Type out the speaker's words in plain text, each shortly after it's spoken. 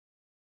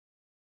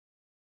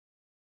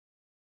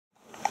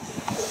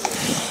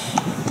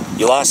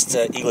Your last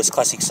Eagles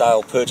Classic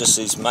sale purchase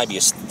is maybe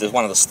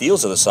one of the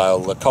steals of the sale.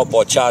 The colt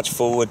by Charge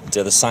Forward,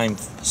 the same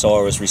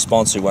sire as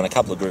Response, who won a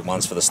couple of Group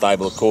 1s for the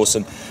stable, of course.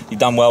 And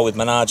you've done well with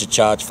Menage at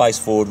Charge, Face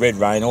Forward, Red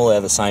Rain, all out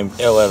of the same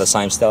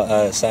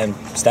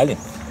stallion.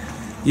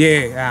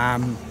 Yeah,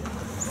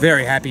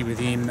 very happy with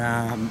him.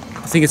 I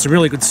think it's a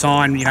really good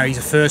sign. You know, he's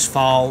a first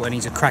foal and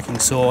he's a cracking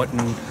sort,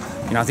 and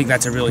you know, I think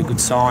that's a really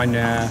good sign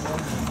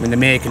when the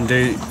mare can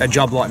do a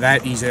job like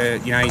that. He's a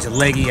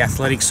leggy,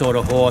 athletic sort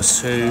of horse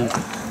who,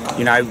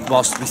 you know,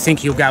 whilst we think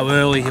he'll go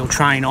early, he'll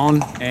train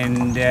on,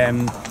 and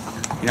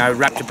you know,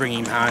 wrap to bring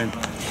him home.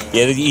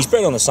 Yeah, he's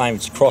bred on the same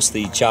cross,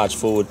 the Charge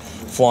Forward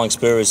Flying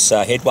Spurs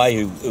Headway,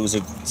 who was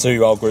a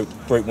 2-year-old group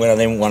winner,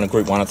 then won a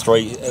Group 1 and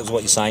 3. That was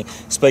what you're saying.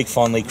 Speak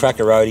Fondly,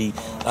 Cracker Roadie,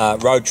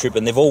 Road Trip,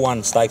 and they've all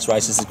won stakes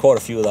races. There's quite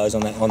a few of those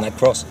on that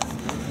cross.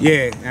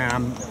 Yeah,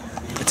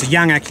 it's a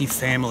young, active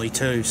family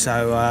too.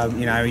 So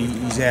you know,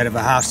 he's out of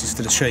a half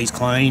sister to She's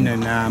Clean,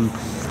 and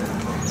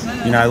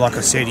you know, like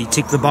I said, he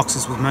ticked the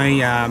boxes with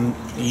me.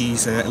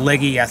 He's a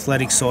leggy,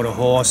 athletic sort of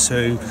horse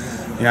who,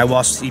 you know,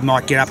 whilst he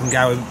might get up and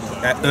go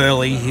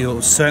early,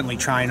 he'll certainly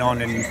train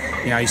on, and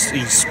you know,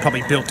 he's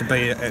probably built to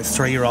be a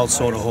 3-year-old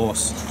sort of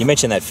horse. You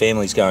mentioned that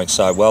family's going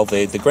so well.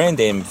 The Grand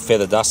Dam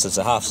Feather Duster's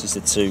a half sister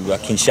to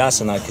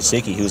Kinshasa no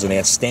Kaseki, who was an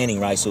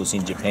outstanding racehorse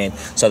in Japan.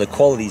 So the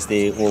quality's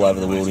there all over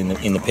the world in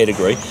the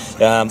pedigree,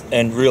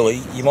 and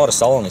really, you might have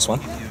stolen this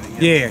one.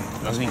 Yeah,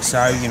 I think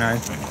so. You know,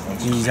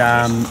 he's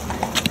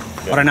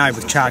I don't know,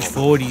 with Charge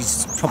Forward,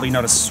 he's probably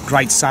not a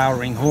great sale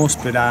ring horse,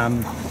 but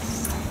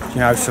you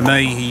know, for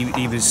me,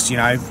 he was, you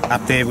know,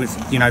 up there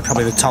with, you know,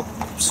 probably the top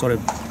sort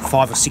of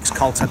 5 or 6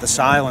 colts at the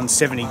sale, and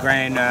 70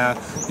 grand,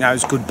 you know, it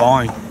was good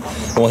buying.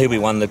 Well, he'll be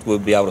one that we'll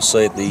be able to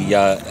see at the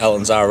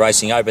Ellerton Zahra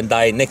Racing Open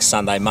Day next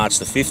Sunday, March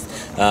the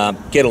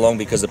 5th. Get along,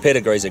 because the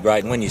pedigrees are great,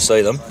 and when you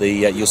see them,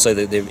 you'll see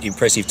that they're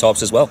impressive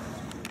types as well.